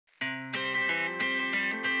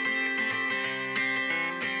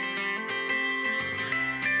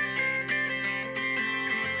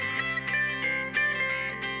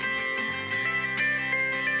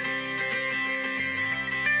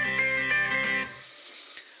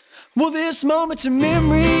Well, this moment's a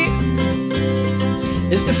memory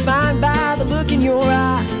is defined by the look in your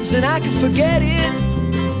eyes, and I can forget it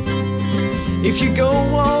if you go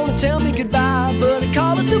on and tell me goodbye, but I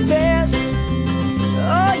call it the best.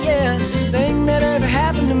 Oh yes, thing that ever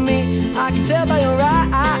happened to me. I can tell by your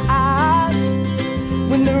eyes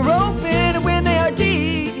when they're open and when they are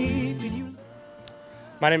deep.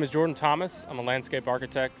 My name is Jordan Thomas. I'm a landscape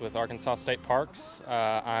architect with Arkansas State Parks.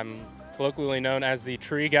 I'm colloquially known as the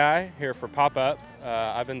tree guy here for Pop-Up.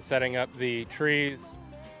 I've been setting up the trees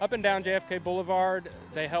up and down JFK Boulevard.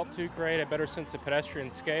 They help to create a better sense of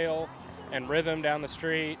pedestrian scale and rhythm down the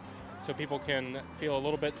street so people can feel a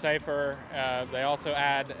little bit safer. They also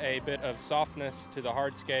add a bit of softness to the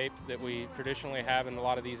hardscape that we traditionally have in a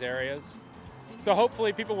lot of these areas. So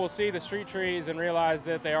hopefully people will see the street trees and realize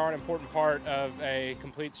that they are an important part of a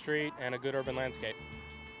complete street and a good urban landscape.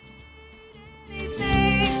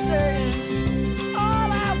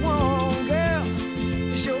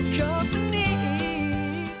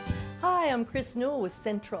 Hi, I'm Chris Newell with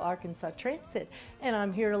Central Arkansas Transit, and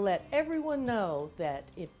I'm here to let everyone know that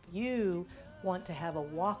if you want to have a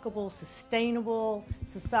walkable, sustainable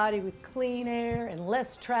society with clean air and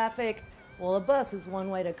less traffic, well, a bus is one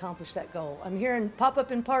way to accomplish that goal. I'm here in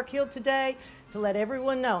Pop-Up in Park Hill today to let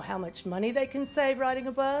everyone know how much money they can save riding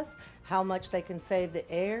a bus, how much they can save the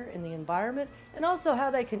air and the environment, and also how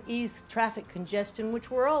they can ease traffic congestion, which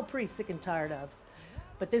we're all pretty sick and tired of.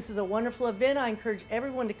 But this is a wonderful event. I encourage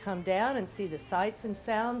everyone to come down and see the sights and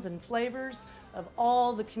sounds and flavors of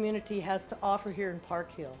all the community has to offer here in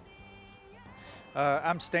Park Hill.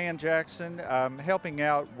 I'm Stan Jackson. I'm helping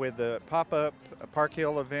out with the Pop-Up Park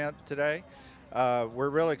Hill event today. We're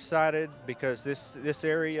real excited because this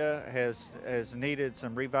area has needed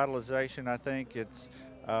some revitalization. I think it's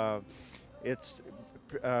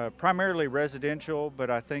primarily residential, but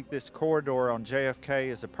I think this corridor on JFK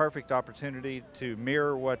is a perfect opportunity to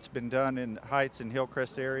mirror what's been done in Heights and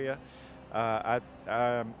Hillcrest area.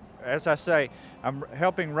 As I say, I'm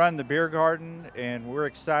helping run the beer garden, and we're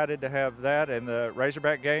excited to have that and the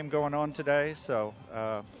Razorback game going on today. So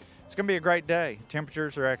it's going to be a great day.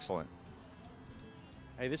 Temperatures are excellent.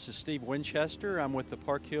 Hey, this is Steve Winchester. I'm with the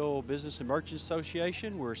Park Hill Business and Merchants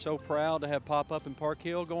Association. We're so proud to have Pop-Up in Park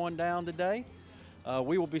Hill going down today.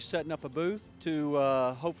 We will be setting up a booth to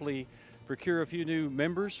hopefully procure a few new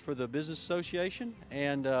members for the Business Association,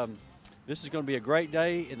 and this is going to be a great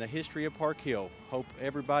day in the history of Park Hill. Hope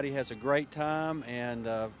everybody has a great time, and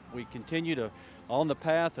we continue on the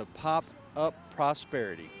path of pop-up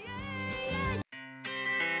prosperity.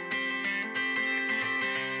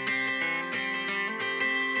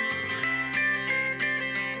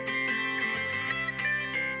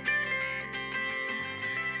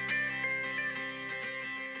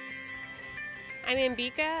 I'm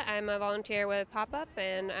Ambika. I'm a volunteer with Pop-Up,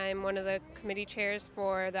 and I'm one of the committee chairs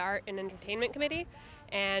for the Art and Entertainment Committee.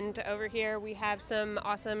 And over here we have some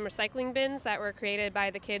awesome recycling bins that were created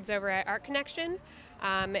by the kids over at Art Connection.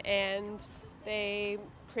 And they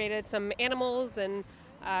created some animals and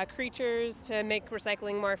creatures to make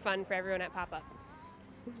recycling more fun for everyone at Pop-Up.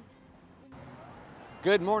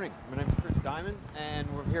 Good morning. My name is Chris Diamond, and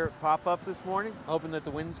we're here at Pop-Up this morning, hoping that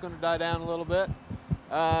the wind's going to die down a little bit.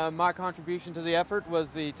 My contribution to the effort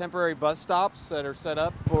was the temporary bus stops that are set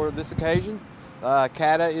up for this occasion.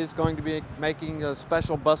 CATA is going to be making a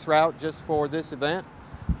special bus route just for this event,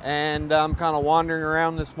 and I'm kind of wandering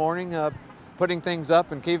around this morning, putting things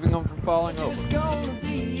up and keeping them from falling over. It's gonna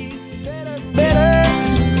be better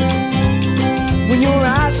when your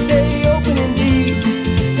eyes stay open and deep,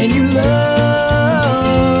 and you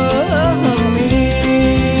love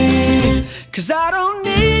me, 'cause I don't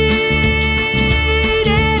need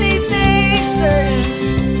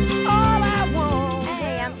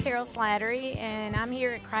Slattery, and I'm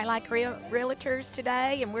here at Crylike Realtors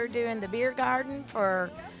today, and we're doing the beer garden for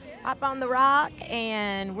Up on the Rock,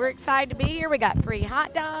 and we're excited to be here. We got free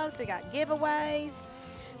hot dogs, we got giveaways,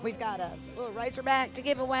 we've got a little Razorback to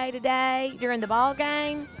give away today during the ball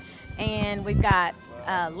game, and we've got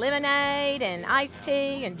lemonade and iced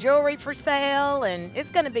tea and jewelry for sale, and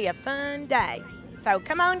it's going to be a fun day. So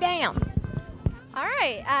come on down. All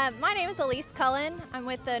right, my name is Elise Cullen. I'm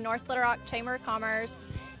with the North Little Rock Chamber of Commerce.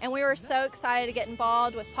 And we were so excited to get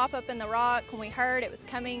involved with Pop-Up in the Rock when we heard it was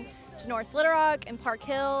coming to North Little Rock and Park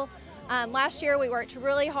Hill. Last year we worked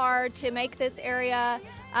really hard to make this area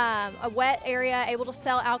a wet area, able to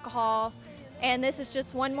sell alcohol. And this is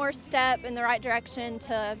just one more step in the right direction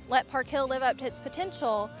to let Park Hill live up to its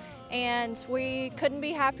potential. And we couldn't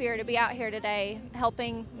be happier to be out here today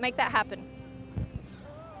helping make that happen.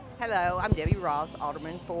 Hello, I'm Debbie Ross,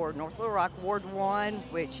 Alderman for North Little Rock Ward 1,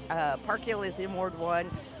 which Park Hill is in Ward 1.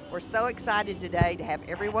 We're so excited today to have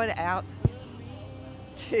everyone out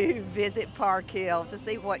to visit Park Hill, to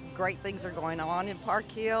see what great things are going on in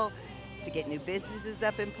Park Hill, to get new businesses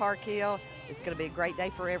up in Park Hill. It's going to be a great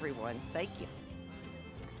day for everyone. Thank you.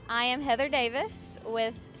 I am Heather Davis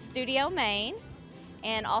with Studio Maine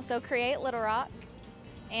and also Create Little Rock.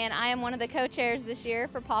 And I am one of the co-chairs this year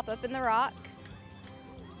for Pop-Up in the Rock.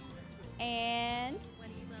 And what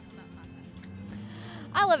do you love about Pop-Up?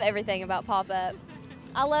 I love everything about Pop-Up.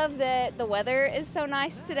 I love that the weather is so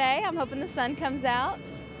nice today. I'm hoping the sun comes out.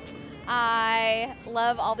 I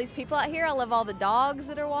love all these people out here. I love all the dogs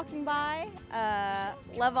that are walking by.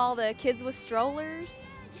 Love all the kids with strollers.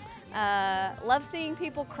 Love seeing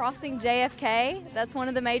people crossing JFK. That's one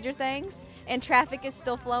of the major things. And traffic is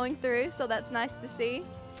still flowing through, so that's nice to see.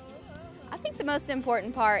 I think the most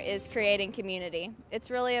important part is creating community.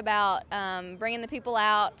 It's really about bringing the people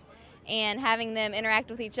out and having them interact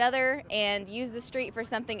with each other and use the street for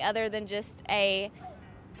something other than just a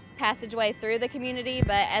passageway through the community,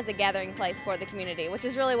 but as a gathering place for the community, which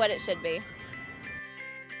is really what it should be.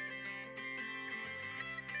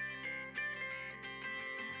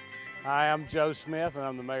 Hi, I'm Joe Smith, and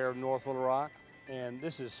I'm the mayor of North Little Rock. And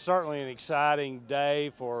this is certainly an exciting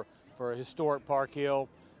day for historic Park Hill.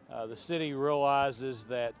 The city realizes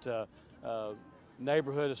that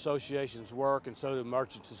neighborhood associations work, and so do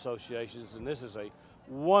merchants associations, and this is a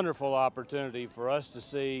wonderful opportunity for us to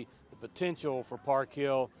see the potential for Park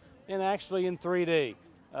Hill and actually in 3D,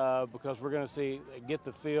 because we're going to get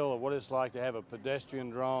the feel of what it's like to have a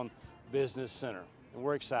pedestrian-drawn business center, and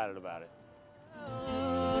we're excited about it.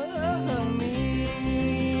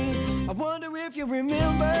 I wonder if you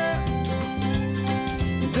remember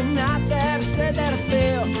the night that I said that I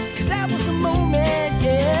fell, 'cause that was a moment,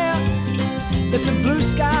 yeah, that the blue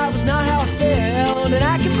sky was not how I felt, and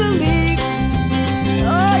I can believe,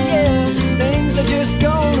 oh yes, things are just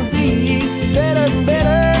gonna be better and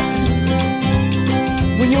better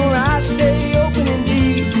when your eyes stay open and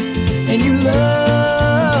deep and you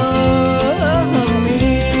love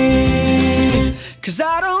me, 'cause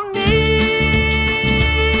I don't need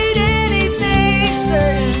anything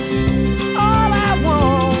certain. All I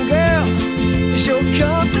want, girl, is your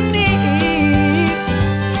company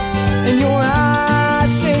and your eyes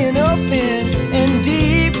staying open and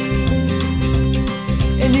deep,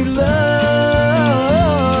 and you love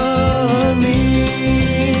me.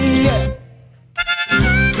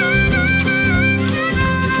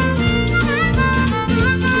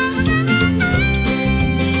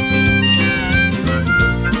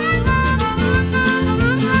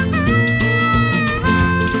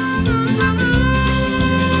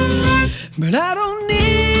 But I don't need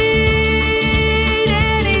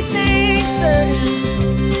anything certain.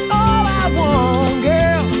 All I want,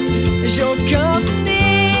 girl, is your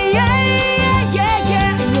company, yeah, yeah, yeah,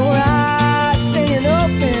 yeah. And your eyes staying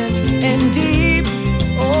open and deep,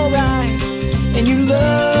 alright. And you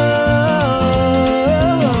love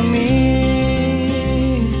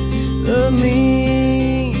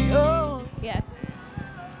me, oh. Yes.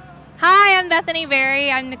 Hi, I'm Bethany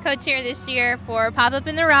Berry. I'm the co-chair this year for Pop-Up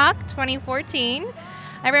in the Rock 2014.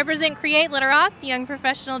 I represent Create Little Rock, the young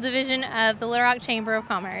professional division of the Little Rock Chamber of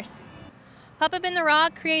Commerce. Pop-Up in the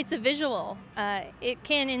Rock creates a visual. It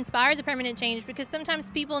can inspire the permanent change because sometimes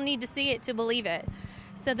people need to see it to believe it.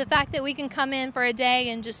 So the fact that we can come in for a day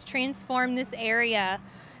and just transform this area,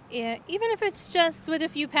 even if it's just with a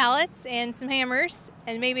few pallets and some hammers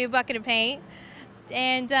and maybe a bucket of paint,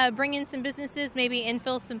 and bring in some businesses, maybe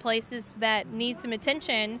infill some places that need some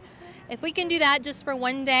attention. If we can do that just for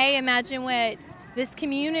one day, imagine what this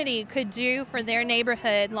community could do for their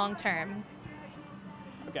neighborhood long term.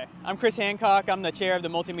 Okay, I'm Chris Hancock. I'm the chair of the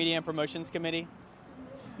Multimedia and Promotions Committee.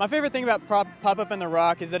 My favorite thing about Pop-Up in the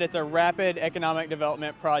Rock is that it's a rapid economic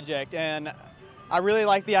development project, and I really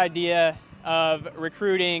like the idea of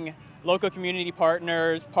recruiting local community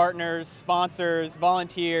partners, sponsors,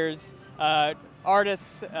 volunteers,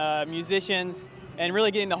 artists, musicians, and really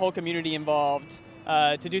getting the whole community involved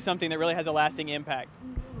to do something that really has a lasting impact.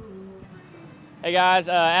 Hey guys,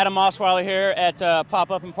 Adam Osweiler here at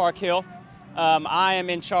Pop-Up in Park Hill. I am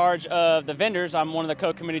in charge of the vendors. I'm one of the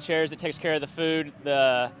co-committee chairs that takes care of the food,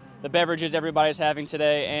 the beverages everybody's having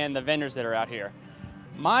today, and the vendors that are out here.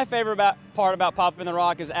 My favorite part about Pop-Up in the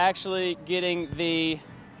Rock is actually getting the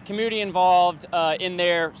community involved in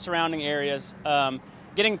their surrounding areas.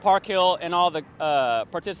 Getting Park Hill and all the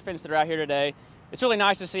participants that are out here today, it's really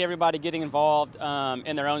nice to see everybody getting involved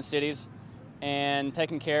in their own cities and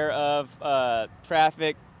taking care of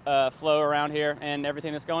traffic flow around here and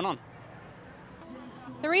everything that's going on.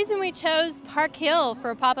 The reason we chose Park Hill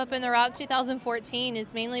for Pop-Up in the Rock 2014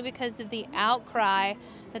 is mainly because of the outcry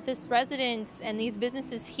that this residents and these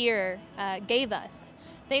businesses here gave us.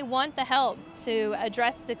 They want the help to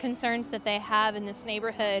address the concerns that they have in this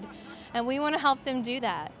neighborhood, and we want to help them do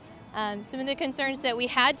that. Some of the concerns that we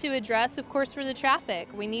had to address, of course, were the traffic.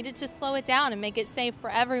 We needed to slow it down and make it safe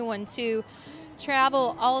for everyone to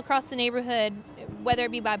travel all across the neighborhood, whether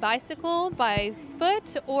it be by bicycle, by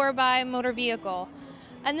foot, or by motor vehicle.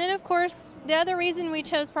 And then, of course, the other reason we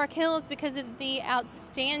chose Park Hill is because of the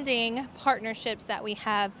outstanding partnerships that we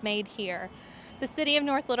have made here. The City of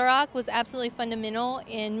North Little Rock was absolutely fundamental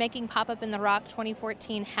in making Pop-Up in the Rock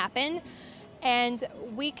 2014 happen, and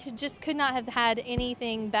we could not have had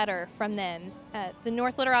anything better from them. The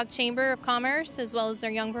North Little Rock Chamber of Commerce, as well as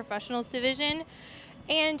their Young Professionals Division,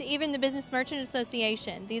 and even the Business Merchant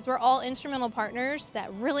Association. These were all instrumental partners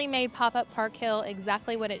that really made Pop-Up Park Hill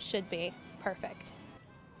exactly what it should be. Perfect.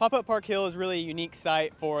 Pop-Up Park Hill is really a unique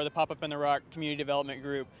site for the Pop-Up in the Rock Community Development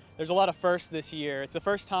Group. There's a lot of firsts this year. It's the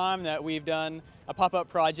first time that we've done a pop-up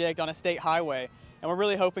project on a state highway, and we're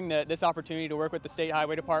really hoping that this opportunity to work with the State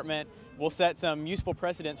Highway Department will set some useful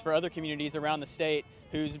precedents for other communities around the state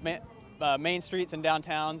whose main streets and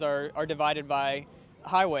downtowns are divided by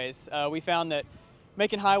highways. We found that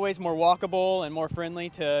making highways more walkable and more friendly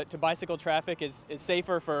to bicycle traffic is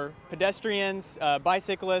safer for pedestrians,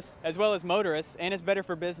 bicyclists, as well as motorists, and is better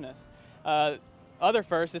for business. Other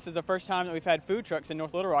first, this is the first time that we've had food trucks in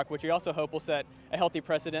North Little Rock, which we also hope will set a healthy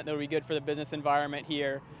precedent that will be good for the business environment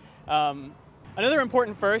here. Another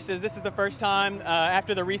important first is this is the first time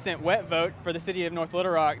after the recent wet vote for the City of North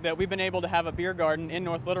Little Rock that we've been able to have a beer garden in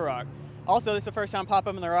North Little Rock. Also, this is the first time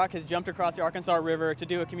Pop-Up in the Rock has jumped across the Arkansas River to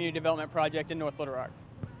do a community development project in North Little Rock.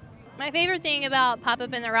 My favorite thing about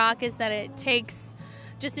Pop-Up in the Rock is that it takes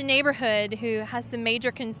just a neighborhood who has some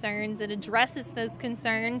major concerns, it addresses those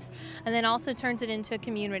concerns, and then also turns it into a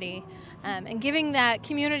community. And giving that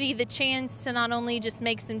community the chance to not only just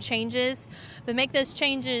make some changes, but make those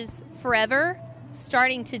changes forever,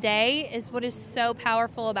 starting today, is what is so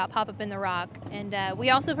powerful about Pop-Up in the Rock. And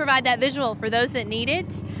we also provide that visual for those that need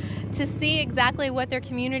it, to see exactly what their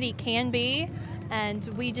community can be, and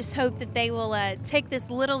we just hope that they will take this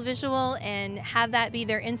little visual and have that be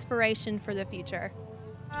their inspiration for the future.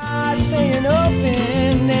 Staying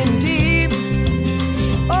open and deep,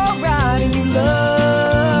 alright, and you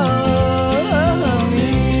love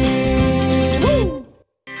me. Woo!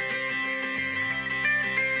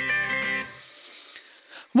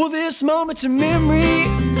 Well, this moment's a memory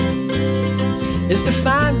is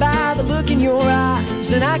defined by the look in your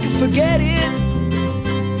eyes, and I can forget it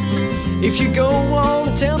if you go on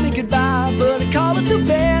and tell me goodbye, but I call it the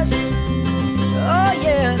best. Oh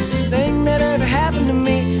yes, thing that ever happened to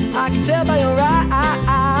me. I can tell by your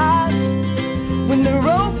eyes when they're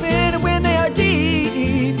open and when they are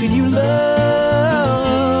deep, and you love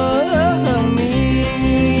me.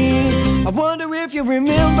 I wonder if you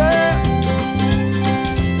remember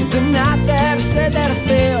the night that I said that I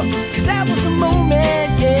felt, 'cause that was a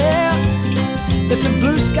moment, yeah, that the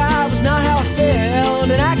blue sky was not how I felt,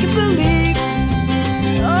 and I can believe